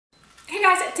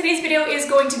guys, today's video is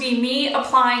going to be me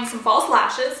applying some false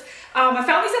lashes. I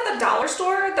found these at the dollar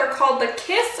store. They're called the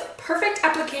Kiss Perfect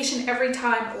Application Every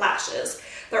Time Lashes.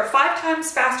 They're 5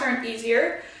 times faster and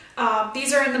easier.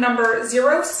 These are in the number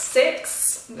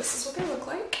 06. This is what they look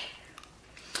like.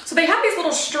 So they have these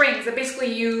little strings that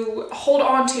basically you hold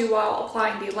on to while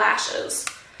applying the lashes.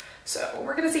 So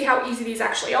we're gonna see how easy these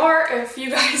actually are. If you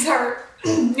guys are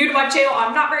new to my channel,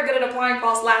 I'm not very good at applying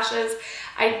false lashes.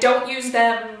 I don't use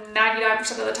them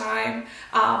 99% of the time.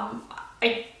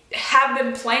 I have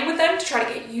been playing with them to try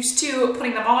to get used to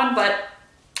putting them on, but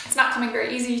it's not coming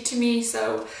very easy to me,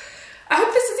 so I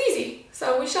hope this is easy.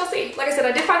 So we shall see. Like I said,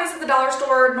 I did find these at the dollar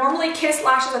store. Normally Kiss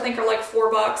lashes I think are like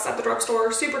 $4 at the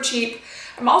drugstore, super cheap.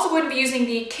 I'm also going to be using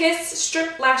the Kiss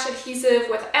Strip Lash Adhesive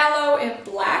with Aloe in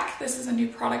black. This is a new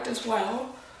product as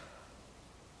well.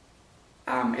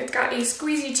 It's got a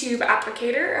squeezy tube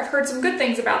applicator. I've heard some good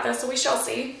things about this, so we shall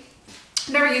see.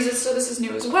 I've never used this, so this is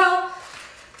new as well.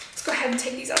 Let's go ahead and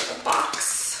take these out of the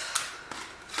box.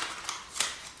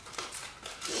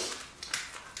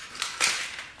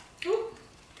 Ooh,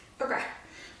 okay.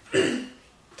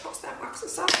 Toss that box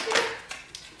aside here.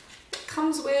 It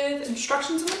comes with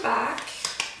instructions in the back,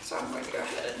 so I'm going to go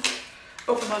ahead and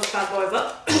open those bad boys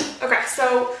up. Okay,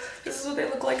 so this is what they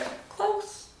look like up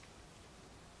close.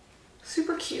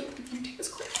 Super cute. Let me take this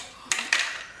clip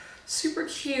off. Super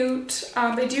cute.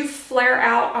 They do flare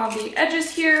out on the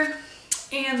edges here.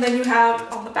 And then you have,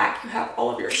 on the back, you have all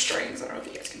of your strings. I don't know if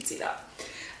you guys can see that.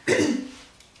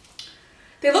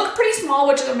 They look pretty small,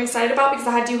 which I'm excited about because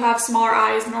I do have smaller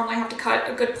eyes. Normally I have to cut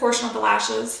a good portion of the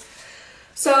lashes.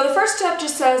 So the first step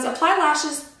just says, apply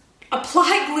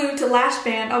glue to lash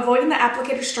band, avoiding the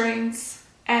applicator strings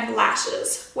and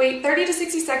lashes. Wait 30 to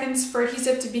 60 seconds for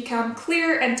adhesive to become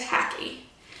clear and tacky.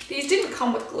 These didn't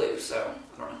come with glue, so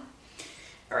I don't know.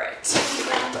 All right,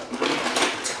 tweezers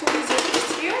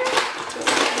here.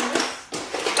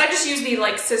 I just use the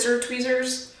like scissor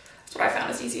tweezers. That's what I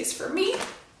found is easiest for me. All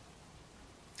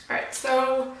right,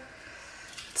 so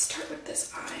let's start with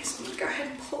this eye. So I'm gonna go ahead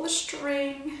and pull the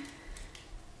string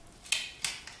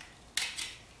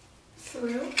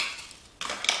through.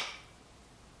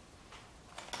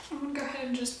 I'm gonna go ahead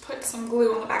and just put some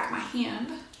glue on the back of my hand.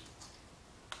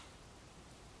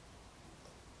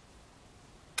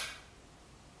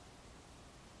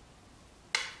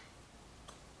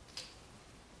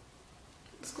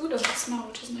 This glue doesn't smell,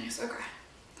 which is nice. Okay.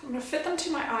 I'm gonna fit them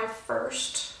to my eye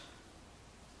first.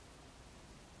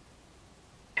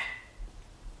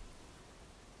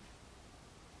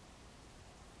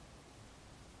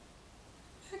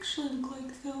 Actually look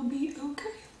like they'll be okay.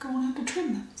 I won't have to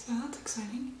trim them, so that's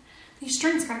exciting. These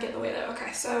strings kind of get in the way though.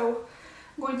 Okay, so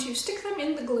I'm going to stick them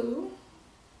in the glue.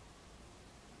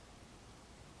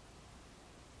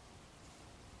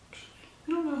 I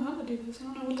don't know how to do this. I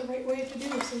don't know what the right way to do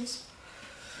this is.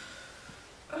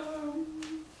 I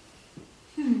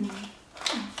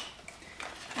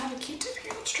have a Q-tip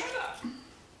here. Let's try that.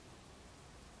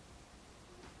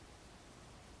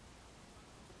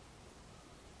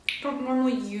 I don't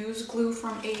normally use glue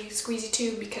from a squeezy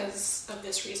tube because of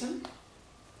this reason.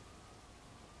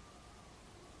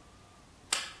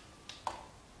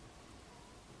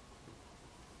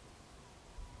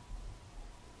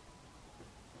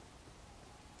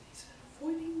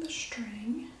 Avoiding the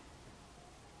string.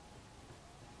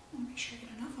 I'll make sure I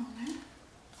get enough on there.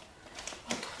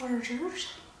 Tweezers.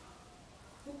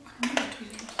 Oh, I don't know what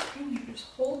tweezers. I'm going to just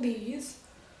hold these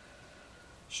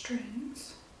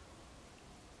strings.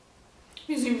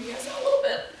 Let me zoom you guys out a little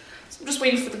bit. So I'm just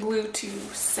waiting for the glue to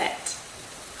set.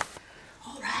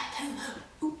 All right, hello.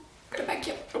 Ooh, gotta back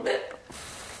you up a little bit.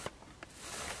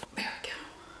 There we go.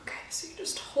 Okay, so you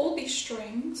just hold these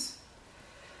strings.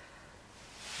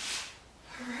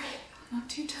 All right, not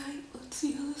too tight. Let's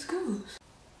see how this goes.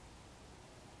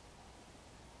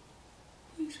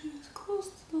 Place it as close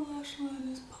to the lash line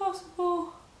as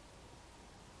possible.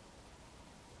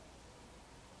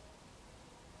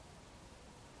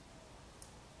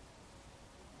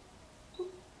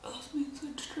 Lost my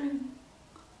inside string.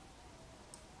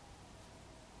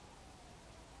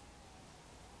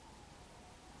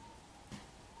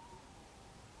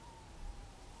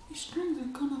 These strings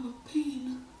are kind of a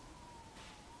pain.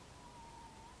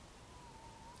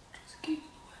 Just get in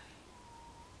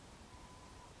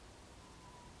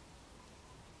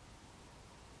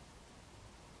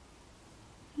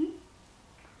the way.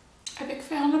 Epic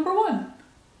fail number 1.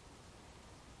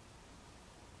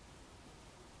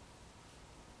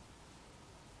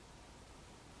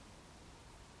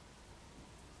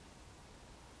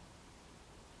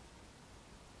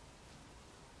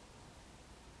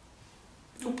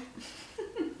 Nope.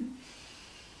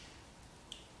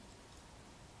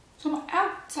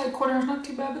 outside corner is not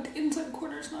too bad, but the inside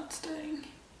corner is not staying.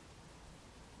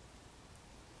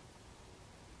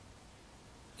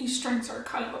 These strings are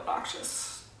kind of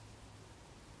obnoxious.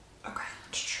 Okay,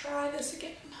 let's try this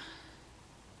again.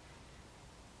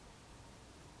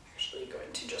 Actually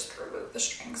going to just remove the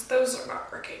strings. Those are not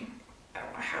working. I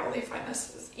don't know how they find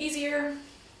this is easier.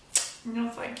 No,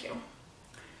 thank you.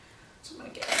 So I'm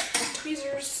gonna get the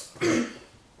tweezers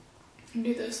and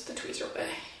do this the tweezer way.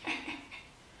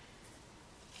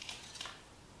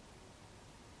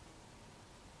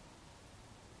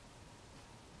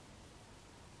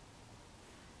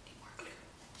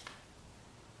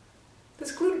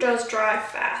 This glue does dry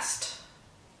fast,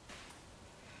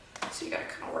 so you gotta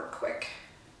kind of work quick.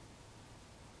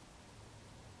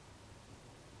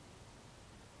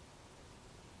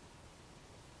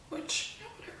 Which,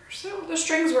 whatever. So the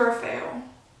strings were a fail.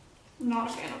 I'm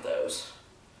not a fan of those.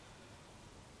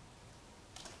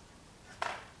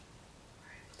 Alright,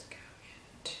 let's go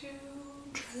into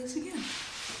try this again.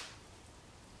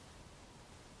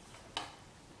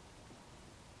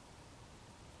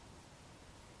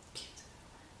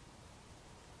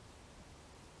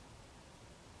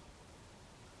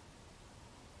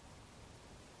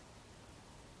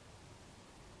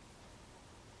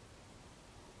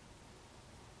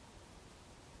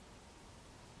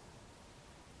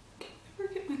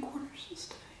 Get my corners this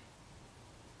time.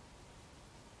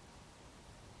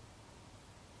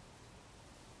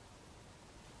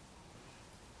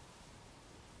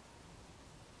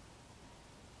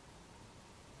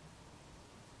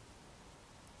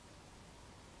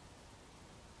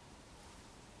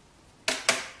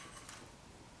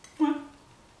 Well.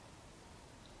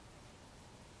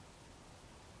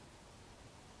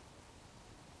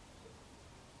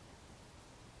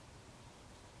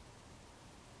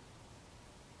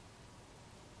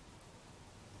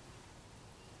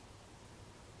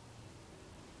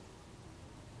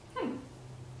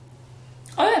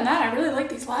 Other than that, I really like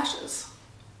these lashes.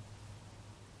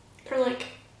 They're like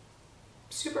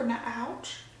super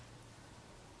ouch.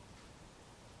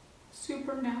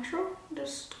 Super natural.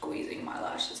 Just squeezing my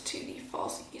lashes to the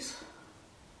falsies.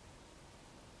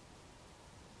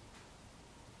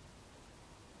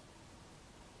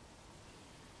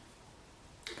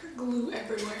 Glue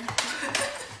everywhere.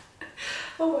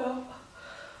 Oh well.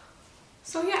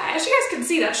 So yeah, as you guys can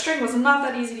see, that string was not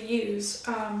that easy to use.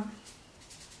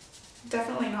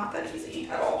 Definitely not that easy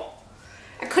at all.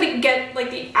 I couldn't get,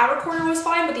 like, the outer corner was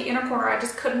fine, but the inner corner I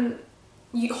just couldn't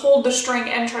hold the string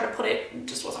and try to put it. It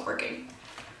just wasn't working.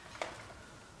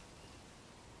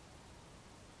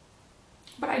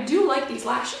 But I do like these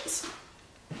lashes.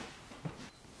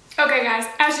 Okay guys,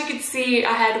 as you can see,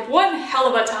 I had one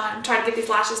hell of a time trying to get these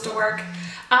lashes to work.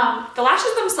 The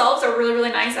lashes themselves are really,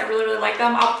 really nice. I really, really like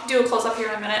them. I'll do a close-up here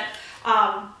in a minute.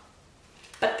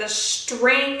 But the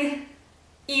string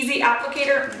easy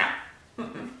applicator, no.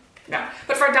 No.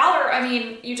 But for $1, I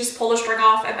mean, you just pull the string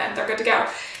off and then they're good to go.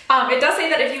 It does say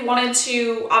that if you wanted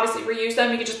to obviously reuse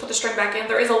them, you could just put the string back in.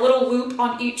 There is a little loop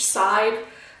on each side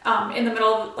in the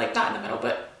middle, like not in the middle,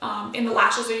 but in the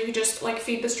lashes, so you could just like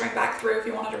feed the string back through if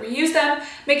you wanted to reuse them.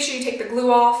 Make sure you take the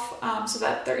glue off so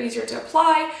that they're easier to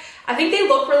apply. I think they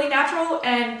look really natural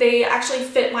and they actually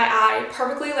fit my eye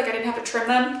perfectly, like I didn't have to trim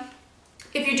them.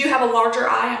 If you do have a larger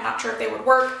eye, I'm not sure if they would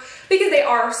work because they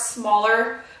are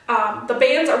smaller. The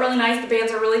bands are really nice. The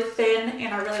bands are really thin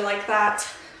and I really like that.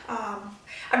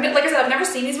 Like I said, I've never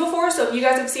seen these before, so if you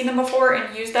guys have seen them before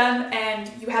and used them and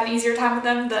you had an easier time with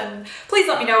them, then please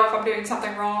let me know if I'm doing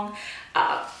something wrong.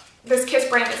 This Kiss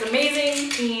brand is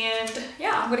amazing, and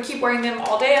yeah, I'm gonna keep wearing them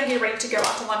all day. I'm getting ready to go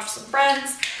out to lunch with some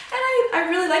friends, and I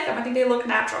really like them. I think they look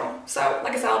natural. So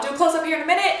like I said, I'll do a close-up here in a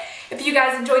minute. If you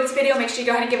guys enjoyed this video, make sure you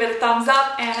go ahead and give it a thumbs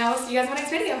up, and I will see you guys in my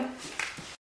next video.